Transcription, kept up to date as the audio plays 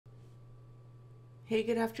Hey,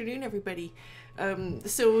 good afternoon, everybody.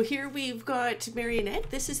 So here we've got Mary Annette.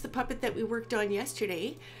 This is the puppet that we worked on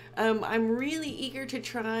yesterday. I'm really eager to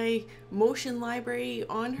try Motion Library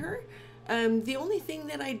on her. The only thing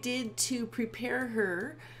that I did to prepare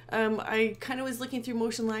her, I kind of was looking through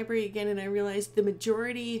Motion Library again and I realized the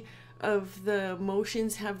majority of the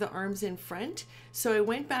motions have the arms in front. So I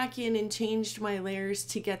went back in and changed my layers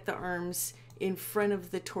to get the arms in front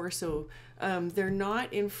of the torso. They're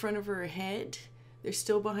not in front of her head. They're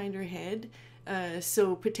still behind her head.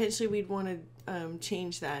 So potentially we'd want to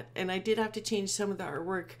change that. And I did have to change some of the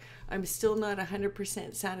artwork. I'm still not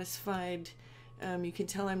 100% satisfied. You can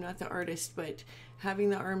tell I'm not the artist, but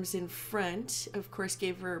having the arms in front, of course,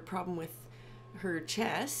 gave her a problem with her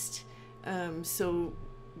chest. So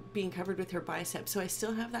being covered with her biceps. So I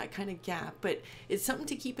still have that kind of gap, but it's something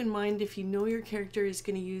to keep in mind. If you know your character is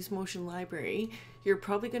going to use Motion Library, you're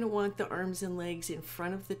probably going to want the arms and legs in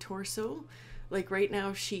front of the torso. Like right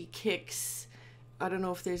now she kicks, I don't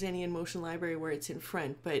know if there's any in Motion Library where it's in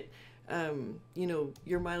front, but you know,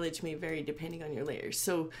 your mileage may vary depending on your layers.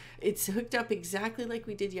 So it's hooked up exactly like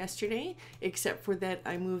we did yesterday, except for that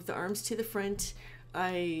I moved the arms to the front.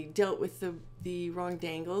 I dealt with the wrong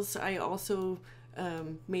dangles. I also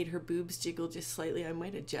made her boobs jiggle just slightly. I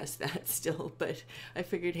might adjust that still, but I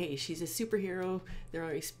figured, hey, she's a superhero. They're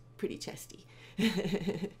always pretty chesty.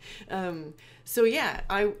 So yeah,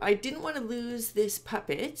 I didn't want to lose this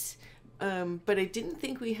puppet, but I didn't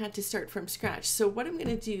think we had to start from scratch. So what I'm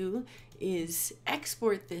going to do is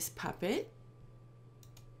export this puppet,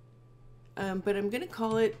 but I'm going to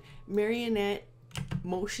call it Mary Annette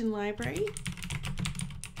Motion Library.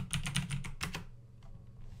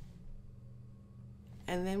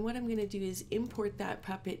 And then what I'm going to do is import that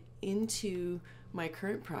puppet into my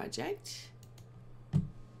current project.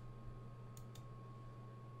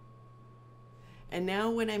 And now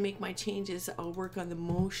when I make my changes, I'll work on the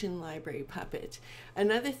Motion Library puppet.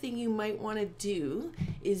 Another thing you might want to do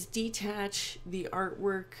is detach the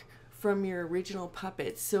artwork from your original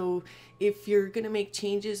puppet. So if you're going to make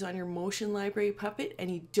changes on your Motion Library puppet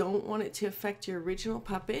and you don't want it to affect your original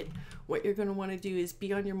puppet, what you're going to want to do is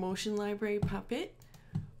be on your Motion Library puppet,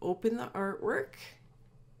 open the artwork,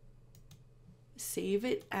 save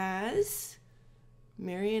it as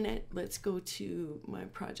Mary Annette. Let's go to my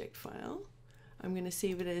project file. I'm going to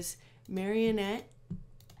save it as Mary Annette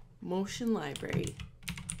Motion Library.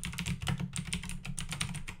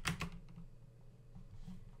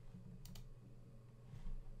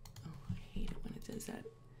 Oh, I hate it when it does that.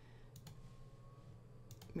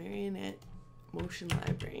 Mary Annette Motion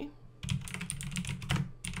Library.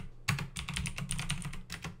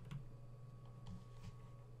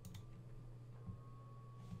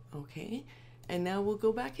 Okay. And now we'll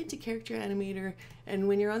go back into Character Animator, and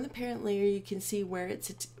when you're on the parent layer, you can see where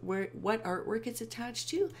what artwork it's attached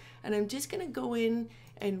to. And I'm just going to go in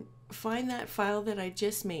and find that file that I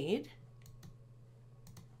just made.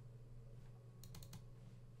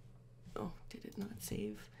 Oh, did it not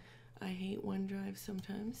save? I hate OneDrive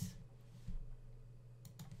sometimes.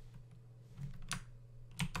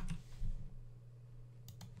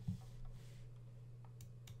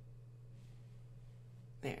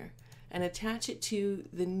 There. And attach it to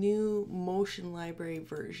the new Motion Library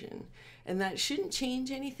version. And that shouldn't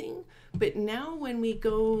change anything, but now when we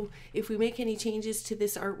go, if we make any changes to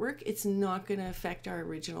this artwork, it's not going to affect our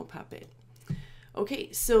original puppet.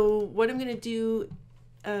 Okay, so what I'm going to do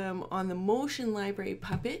on the Motion Library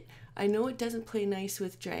puppet, I know it doesn't play nice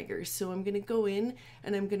with draggers, so I'm going to go in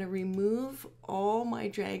and I'm going to remove all my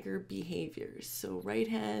dragger behaviors. So right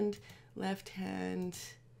hand, left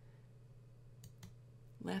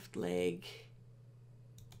leg,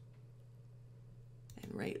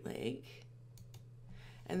 and right leg.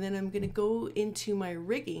 And then I'm going to go into my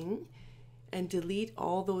rigging and delete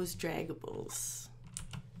all those draggables.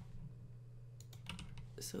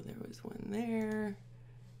 So there was one there.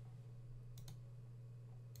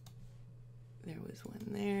 There was one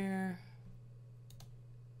there.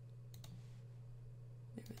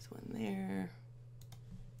 There was one there.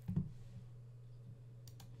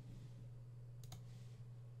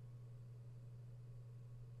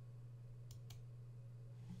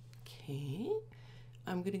 Okay,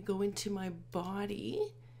 I'm going to go into my body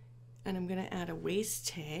and I'm going to add a waist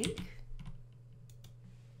tag.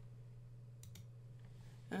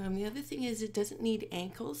 The other thing is it doesn't need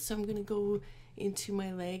ankles, so I'm going to go into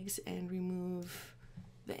my legs and remove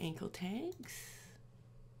the ankle tags.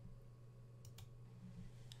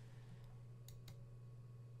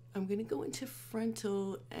 I'm going to go into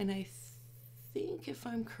frontal, and I think if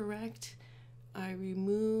I'm correct, I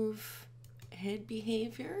remove head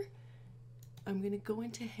behavior. I'm going to go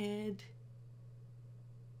into head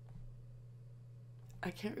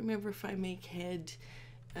I can't remember if I make head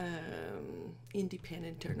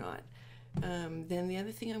independent or not. Then the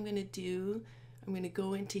other thing I'm going to do, I'm going to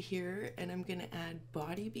go into here and I'm going to add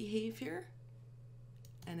body behavior,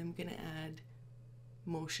 and I'm going to add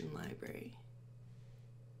motion library.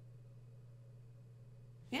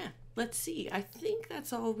 Yeah, let's see. I think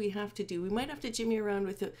that's all we have to do. We might have to jimmy around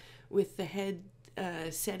with the head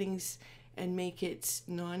settings and make it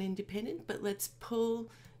non-independent, but let's pull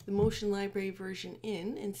the motion library version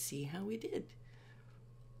in and see how we did.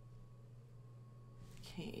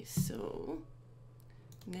 Okay, so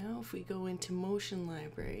now if we go into motion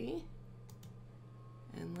library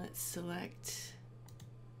and let's select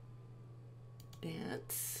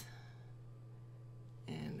dance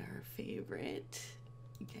and our favorite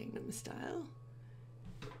Gangnam Style.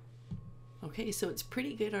 Okay, so it's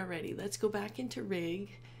pretty good already. Let's go back into rig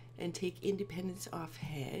and take independence off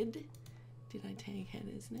head. Did I tag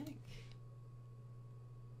head as neck?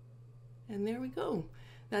 And there we go.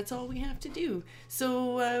 That's all we have to do.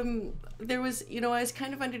 So there was, I was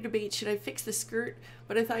kind of under debate, should I fix the skirt?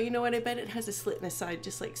 But I thought, you know what, I bet it has a slit in the side,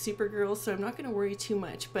 just like Supergirl, so I'm not going to worry too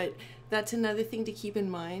much. But that's another thing to keep in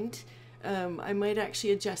mind. I might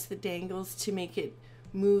actually adjust the dangles to make it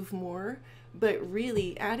move more. But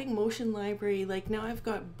really, adding motion library, like now I've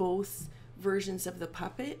got both versions of the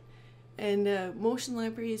puppet. And motion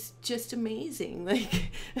library is just amazing.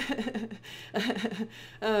 Like,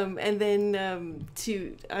 and then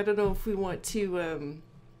I don't know if we want to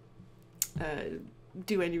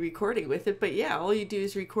do any recording with it, but yeah, all you do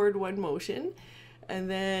is record one motion, and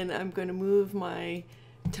then I'm going to move my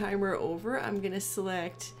timer over. I'm going to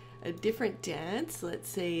select a different dance.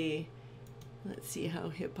 Let's see how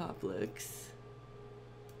hip hop looks.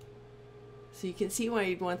 So you can see why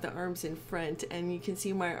you'd want the arms in front, and you can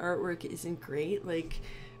see my artwork isn't great. Like,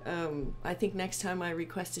 I think next time I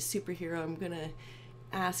request a superhero, I'm gonna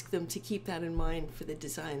ask them to keep that in mind for the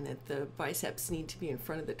design, that the biceps need to be in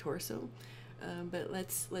front of the torso. But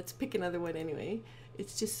let's pick another one anyway.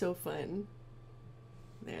 It's just so fun.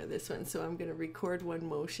 There, this one. So I'm gonna record one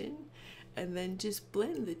motion and then just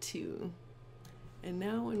blend the two. And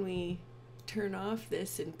now when we turn off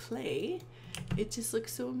this and play, it just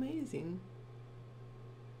looks so amazing.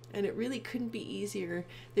 And it really couldn't be easier.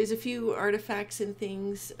 There's a few artifacts and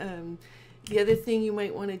things. The other thing you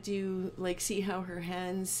might want to do, like, see how her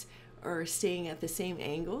hands are staying at the same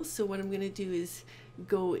angle. So what I'm going to do is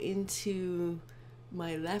go into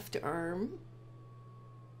my left arm,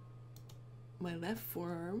 my left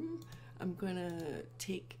forearm. I'm going to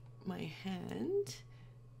take my hand.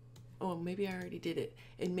 Oh, maybe I already did it.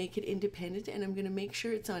 And make it independent. And I'm going to make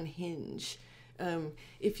sure it's on hinge.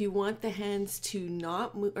 If you want the hands to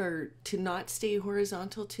not move, or to not stay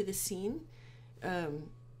horizontal to the scene,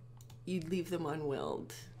 you'd leave them on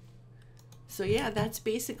weld. So yeah, that's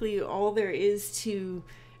basically all there is to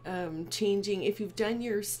changing. If you've done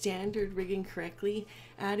your standard rigging correctly,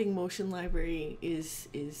 adding motion library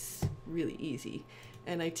is really easy.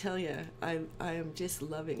 And I tell you, I am just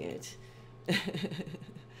loving it.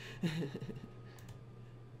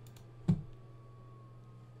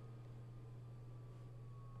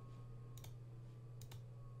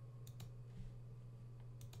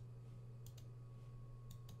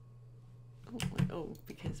 Oh,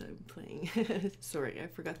 because I'm playing. Sorry, I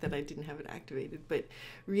forgot that I didn't have it activated. But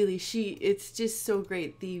really, it's just so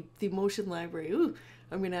great. The motion library. Ooh,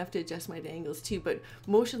 I'm gonna have to adjust my dangles too. But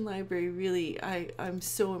motion library, really, I'm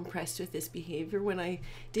so impressed with this behavior. When I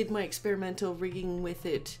did my experimental rigging with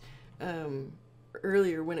it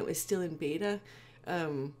earlier, when it was still in beta,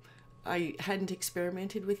 I hadn't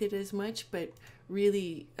experimented with it as much. But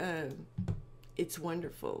really, it's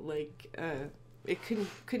wonderful. Like. It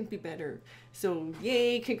couldn't be better. So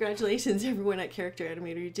yay, congratulations everyone at Character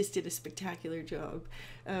Animator. You just did a spectacular job.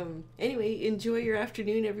 Anyway, enjoy your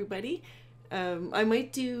afternoon, everybody. I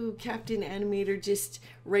might do Captain Animator just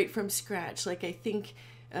right from scratch. Like, I think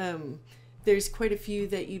there's quite a few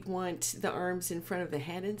that you'd want the arms in front of the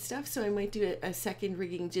head and stuff. So I might do a second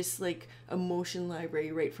rigging, just like a motion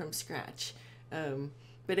library right from scratch.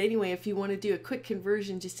 But anyway, if you want to do a quick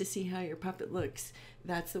conversion just to see how your puppet looks,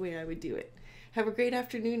 that's the way I would do it. Have a great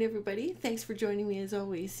afternoon, everybody. Thanks for joining me as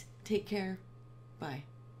always. Take care. Bye.